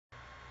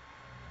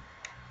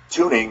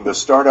Tuning the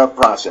startup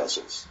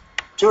processes.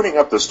 Tuning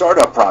up the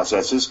startup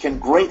processes can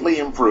greatly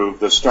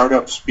improve the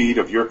startup speed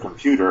of your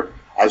computer,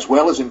 as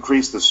well as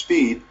increase the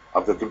speed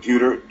of the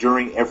computer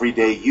during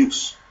everyday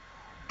use.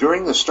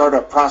 During the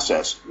startup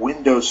process,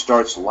 Windows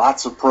starts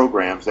lots of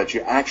programs that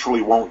you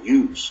actually won't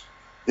use.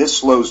 This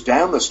slows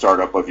down the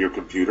startup of your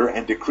computer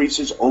and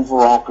decreases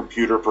overall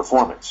computer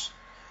performance.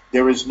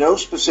 There is no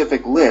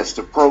specific list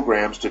of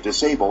programs to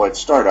disable at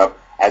startup,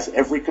 as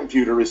every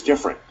computer is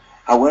different.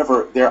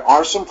 However, there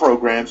are some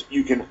programs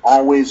you can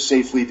always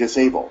safely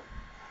disable: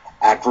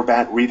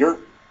 Acrobat Reader,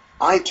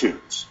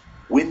 iTunes,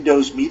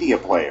 Windows Media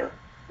Player,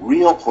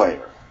 Real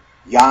Player,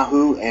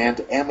 Yahoo and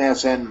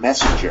MSN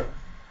Messenger,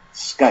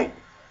 Skype.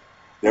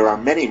 There are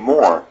many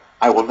more.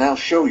 I will now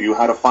show you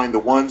how to find the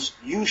ones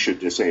you should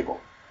disable.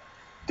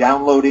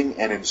 Downloading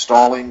and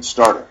installing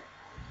Starter.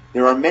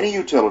 There are many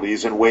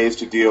utilities and ways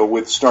to deal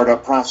with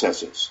startup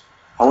processes.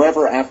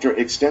 However, after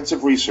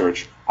extensive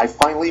research, I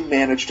finally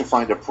managed to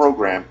find a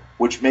program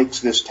which makes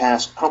this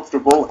task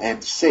comfortable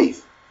and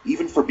safe,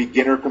 even for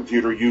beginner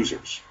computer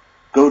users.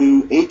 Go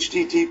to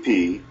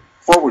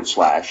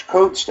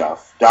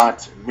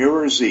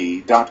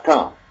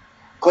http://codestuff.mirrorz.com.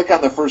 Click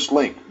on the first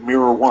link,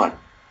 Mirror 1.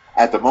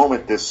 At the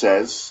moment, this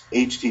says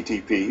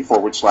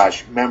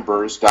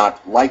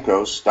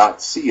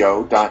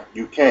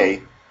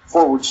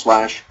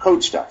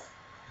http://members.lycos.co.uk/codestuff.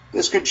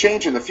 This could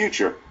change in the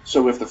future,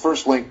 so if the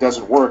first link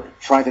doesn't work,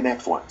 try the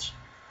next ones.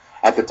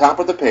 At the top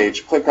of the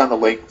page, click on the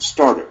link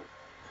Starter.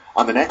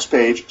 On the next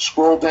page,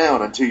 scroll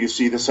down until you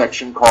see the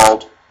section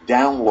called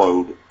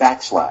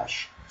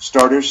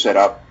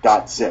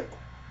download/startersetup.zip.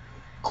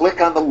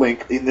 Click on the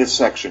link in this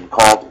section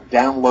called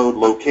Download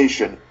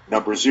Location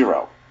Number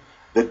 0.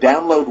 The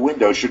download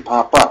window should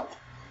pop up.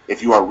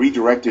 If you are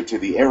redirected to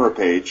the error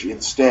page,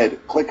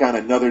 instead, click on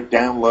another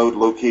download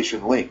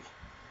location link.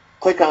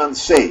 Click on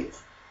Save.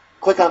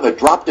 Click on the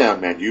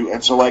drop-down menu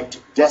and select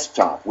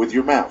Desktop with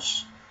your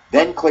mouse.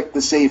 Then click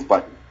the Save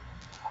button.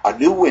 A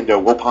new window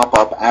will pop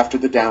up after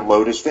the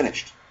download is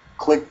finished.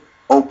 Click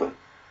Open.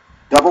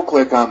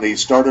 Double-click on the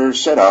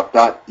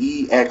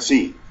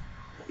startersetup.exe.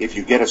 If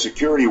you get a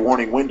security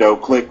warning window,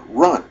 click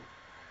Run.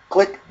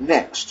 Click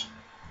Next.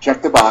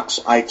 Check the box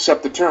I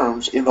accept the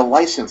terms in the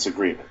license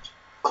agreement.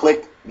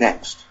 Click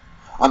Next.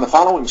 On the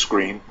following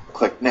screen,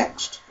 click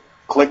Next.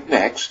 Click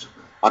Next.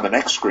 On the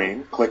next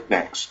screen, click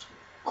Next.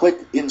 Click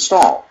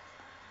Install.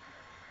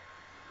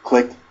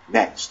 Click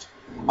Next.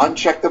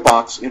 Uncheck the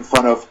box in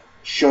front of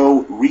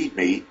Show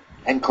README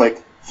and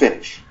click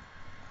Finish.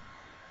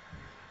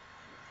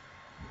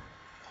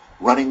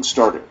 Running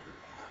Starter.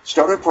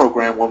 Starter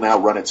program will now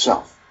run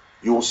itself.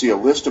 You will see a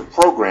list of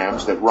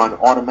programs that run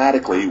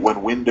automatically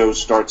when Windows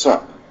starts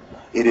up.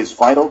 It is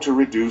vital to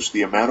reduce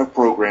the amount of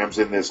programs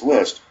in this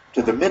list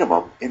to the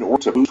minimum in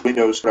order to boost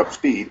Windows startup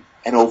speed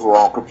and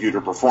overall computer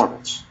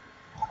performance.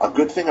 A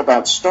good thing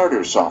about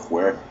Starter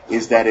software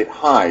is that it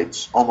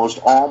hides almost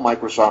all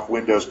Microsoft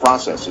Windows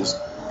processes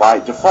by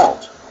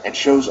default and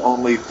shows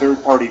only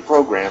third-party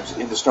programs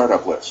in the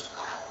startup list.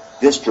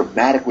 This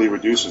dramatically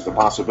reduces the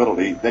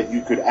possibility that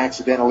you could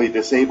accidentally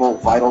disable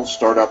vital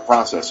startup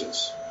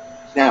processes.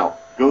 Now,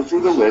 go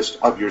through the list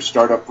of your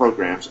startup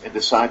programs and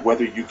decide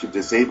whether you can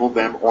disable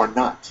them or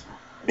not.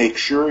 Make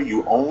sure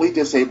you only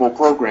disable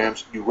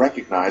programs you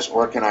recognize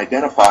or can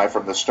identify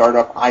from the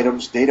startup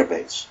items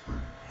database.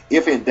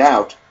 If in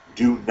doubt,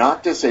 do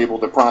not disable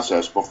the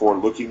process before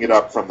looking it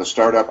up from the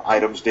startup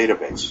items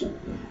database.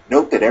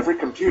 Note that every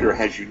computer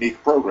has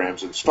unique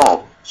programs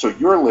installed, so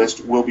your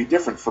list will be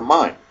different from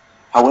mine.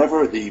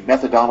 However, the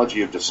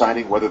methodology of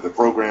deciding whether the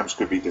programs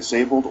could be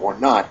disabled or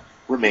not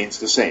remains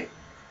the same.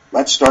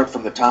 Let's start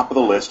from the top of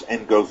the list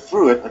and go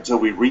through it until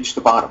we reach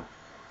the bottom.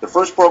 The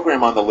first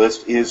program on the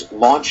list is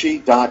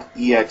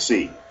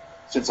Launchy.exe.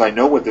 Since I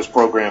know what this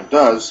program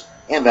does,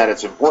 and that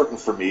it's important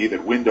for me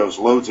that Windows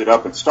loads it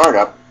up at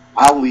startup,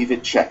 I'll leave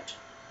it checked.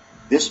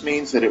 This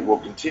means that it will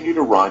continue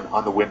to run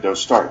on the Windows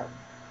startup.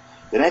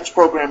 The next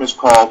program is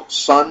called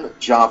Sun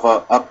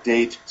Java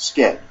Update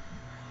Sked.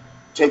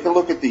 Take a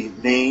look at the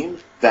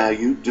name,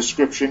 value,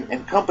 description,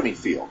 and company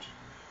field.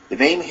 The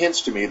name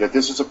hints to me that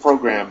this is a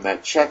program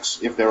that checks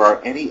if there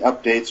are any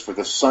updates for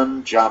the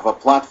Sun Java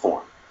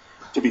platform.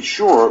 To be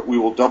sure, we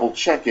will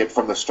double-check it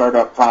from the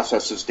startup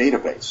processes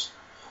database.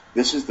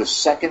 This is the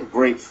second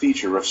great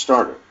feature of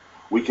Starter.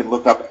 We can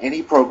look up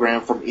any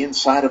program from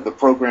inside of the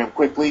program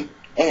quickly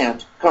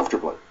and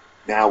comfortably.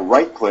 Now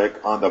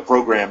right-click on the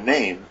program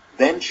name,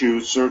 then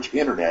choose Search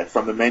Internet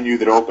from the menu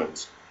that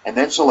opens, and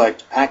then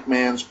select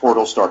Pacman's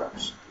Portal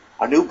Startups.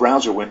 A new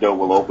browser window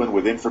will open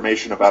with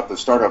information about the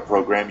startup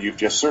program you've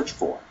just searched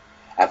for.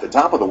 At the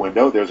top of the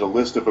window, there's a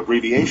list of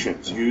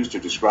abbreviations used to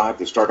describe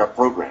the startup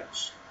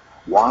programs.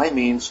 Y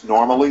means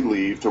normally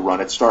leave to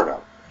run at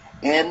startup.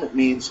 N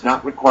means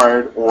not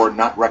required or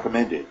not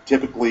recommended,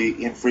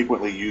 typically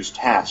infrequently used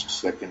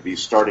tasks that can be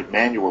started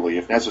manually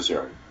if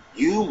necessary.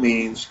 U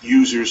means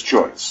user's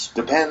choice,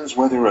 depends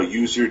whether a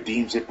user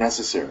deems it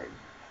necessary.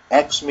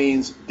 X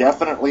means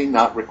definitely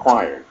not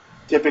required,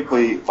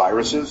 typically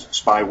viruses,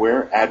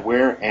 spyware,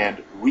 adware,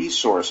 and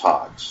resource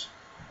hogs.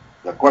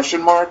 The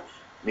question mark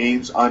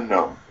means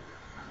unknown.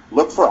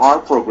 Look for our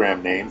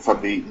program name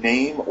from the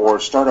Name or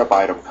Startup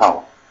Item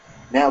column.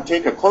 Now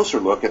take a closer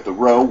look at the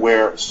row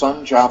where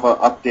Sun Java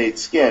Update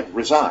Sched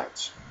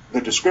resides.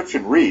 The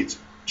description reads,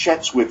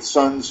 checks with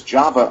Sun's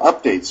Java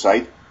Update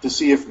site to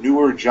see if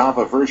newer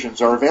Java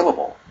versions are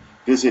available.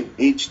 Visit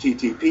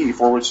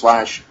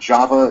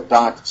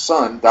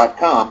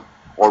http:/java.sun.com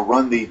or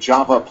run the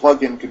Java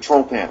Plugin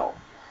Control Panel.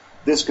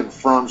 This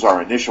confirms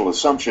our initial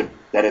assumption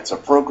that it's a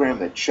program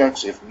that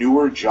checks if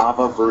newer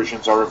Java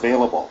versions are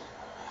available.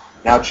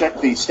 Now check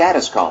the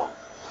status column.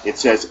 It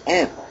says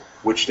N,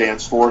 which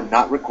stands for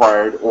not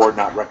required or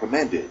not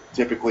recommended,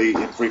 typically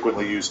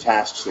infrequently used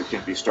tasks that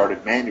can be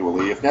started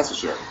manually if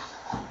necessary.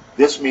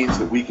 This means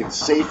that we can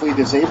safely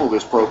disable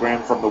this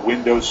program from the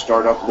Windows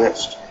startup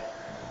list.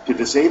 To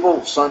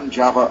disable Sun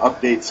Java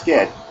Update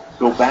Sched,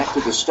 go back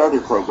to the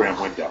Starter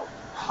Program window.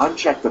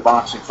 Uncheck the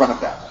box in front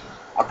of that.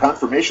 A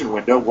confirmation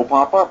window will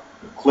pop up.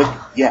 Click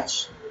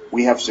Yes.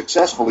 We have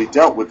successfully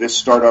dealt with this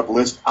startup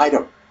list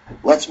item.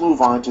 Let's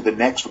move on to the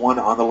next one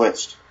on the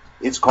list.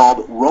 It's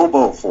called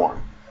RoboForm.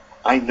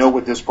 I know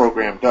what this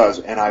program does,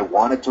 and I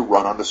want it to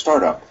run on the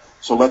startup,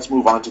 so let's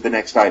move on to the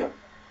next item.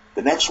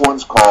 The next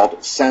one's called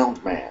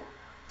SoundMan.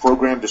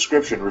 Program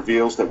description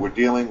reveals that we're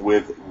dealing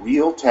with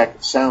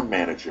Realtek Sound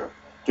Manager.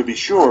 To be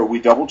sure, we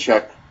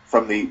double-check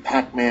from the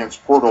Pacman's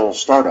Portal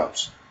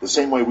startups, the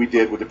same way we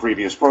did with the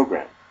previous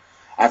program.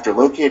 After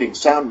locating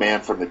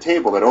SoundMan from the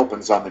table that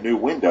opens on the new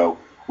window,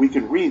 we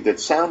can read that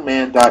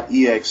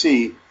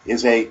soundman.exe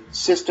is a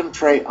system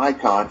tray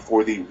icon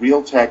for the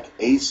Realtek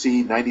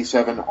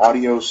AC97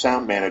 Audio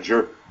Sound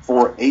Manager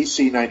for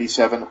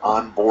AC97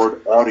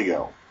 onboard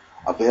audio,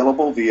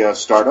 available via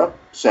Startup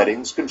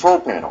Settings Control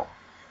Panel.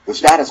 The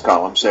status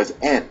column says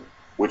N,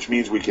 which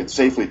means we can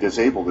safely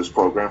disable this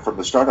program from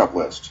the startup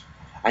list.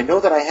 I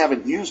know that I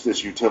haven't used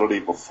this utility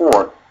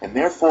before, and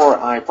therefore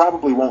I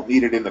probably won't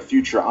need it in the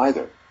future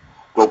either.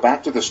 Go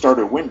back to the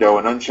starter window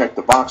and uncheck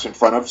the box in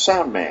front of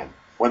SoundMan.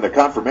 When the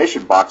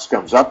confirmation box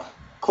comes up,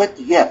 click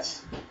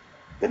Yes.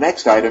 The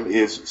next item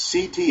is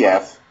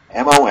ctfmon.exe.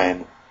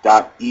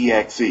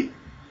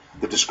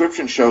 The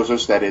description shows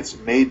us that it's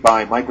made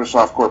by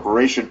Microsoft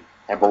Corporation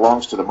and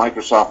belongs to the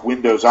Microsoft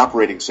Windows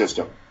operating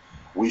system.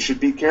 We should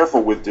be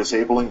careful with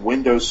disabling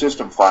Windows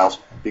system files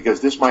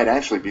because this might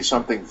actually be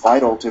something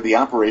vital to the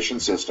operation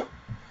system.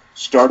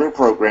 Starter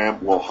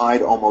Program will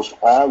hide almost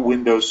all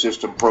Windows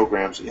system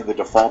programs in the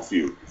default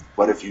view,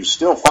 but if you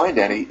still find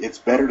any, it's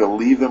better to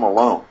leave them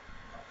alone.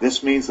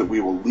 This means that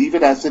we will leave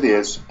it as it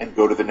is and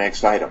go to the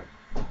next item.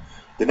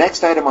 The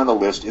next item on the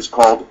list is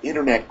called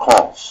Internet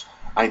Calls.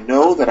 I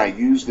know that I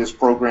use this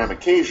program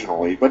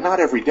occasionally, but not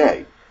every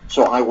day,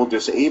 so I will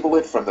disable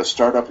it from the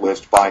startup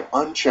list by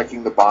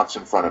unchecking the box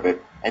in front of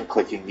it and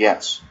clicking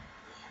Yes.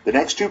 The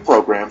next two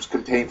programs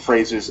contain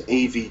phrases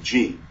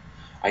AVG.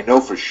 I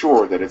know for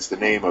sure that it's the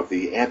name of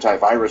the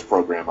antivirus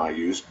program I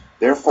use,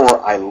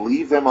 therefore I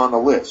leave them on the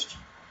list.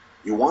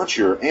 You want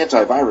your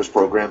antivirus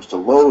programs to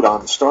load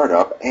on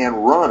startup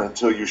and run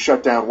until you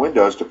shut down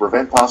Windows to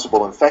prevent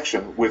possible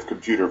infection with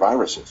computer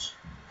viruses.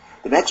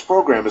 The next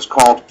program is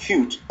called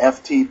Qt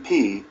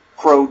FTP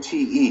Pro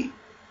TE.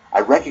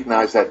 I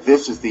recognize that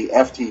this is the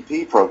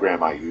FTP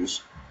program I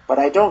use, but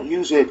I don't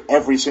use it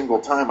every single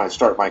time I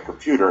start my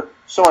computer,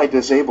 so I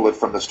disable it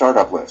from the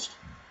startup list.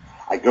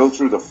 I go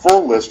through the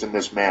full list in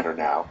this manner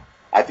now.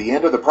 At the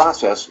end of the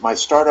process, my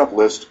startup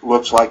list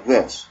looks like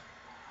this.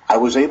 I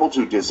was able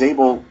to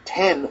disable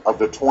 10 of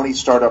the 20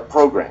 startup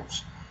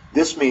programs.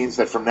 This means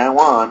that from now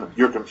on,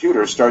 your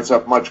computer starts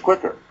up much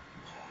quicker.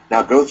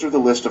 Now go through the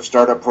list of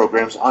startup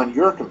programs on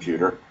your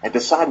computer and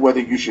decide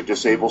whether you should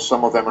disable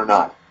some of them or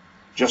not.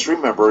 Just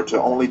remember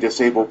to only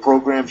disable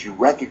programs you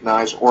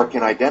recognize or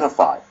can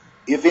identify.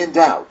 If in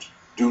doubt,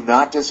 do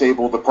not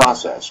disable the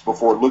process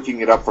before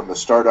looking it up from the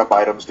Startup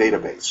Items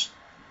database.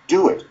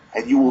 Do it,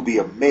 and you will be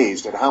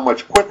amazed at how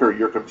much quicker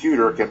your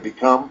computer can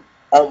become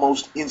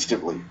almost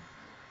instantly.